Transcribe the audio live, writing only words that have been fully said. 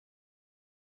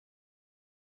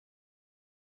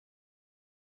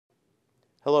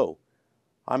Hello,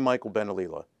 I'm Michael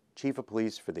Bentolila, Chief of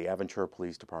Police for the Aventura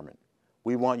Police Department.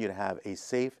 We want you to have a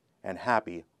safe and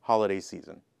happy holiday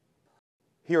season.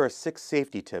 Here are 6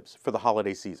 safety tips for the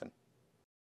holiday season.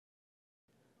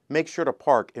 Make sure to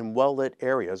park in well-lit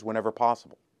areas whenever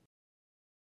possible.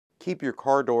 Keep your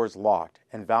car doors locked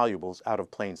and valuables out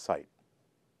of plain sight.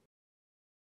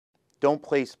 Don't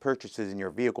place purchases in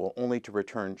your vehicle only to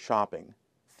return shopping.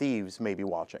 Thieves may be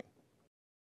watching.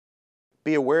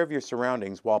 Be aware of your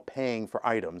surroundings while paying for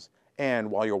items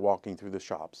and while you're walking through the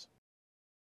shops.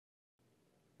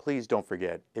 Please don't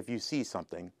forget, if you see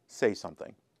something, say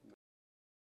something.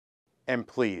 And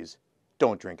please,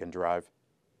 don't drink and drive.